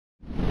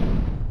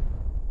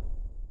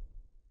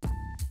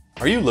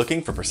Are you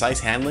looking for precise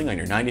handling on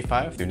your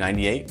 95 through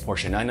 98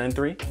 Porsche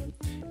 993?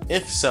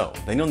 If so,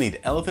 then you'll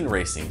need Elephant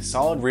Racing's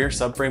solid rear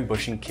subframe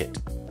bushing kit.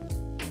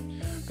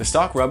 The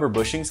stock rubber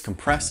bushings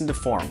compress and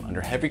deform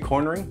under heavy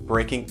cornering,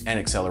 braking, and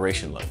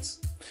acceleration loads.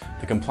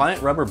 The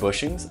compliant rubber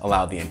bushings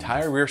allow the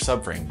entire rear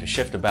subframe to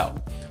shift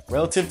about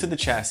relative to the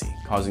chassis,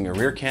 causing your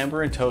rear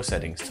camber and toe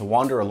settings to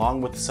wander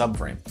along with the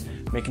subframe,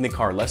 making the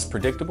car less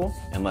predictable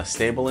and less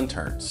stable in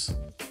turns.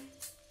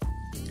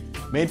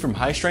 Made from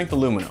high-strength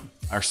aluminum,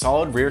 our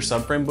solid rear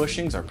subframe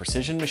bushings are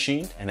precision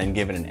machined and then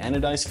given an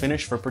anodized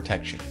finish for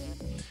protection.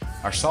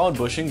 Our solid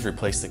bushings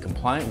replace the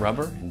compliant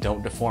rubber and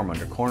don't deform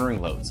under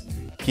cornering loads,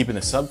 keeping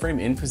the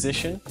subframe in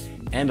position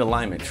and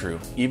alignment true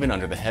even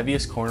under the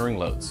heaviest cornering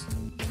loads.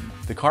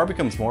 The car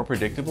becomes more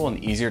predictable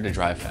and easier to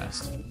drive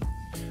fast.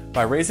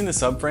 By raising the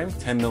subframe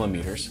 10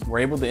 mm, we're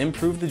able to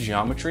improve the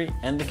geometry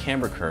and the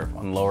camber curve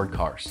on lowered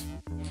cars.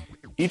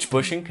 Each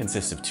bushing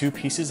consists of 2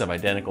 pieces of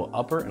identical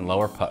upper and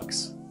lower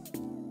pucks.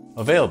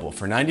 Available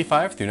for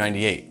 95 through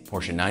 98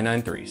 Porsche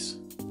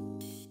 993s.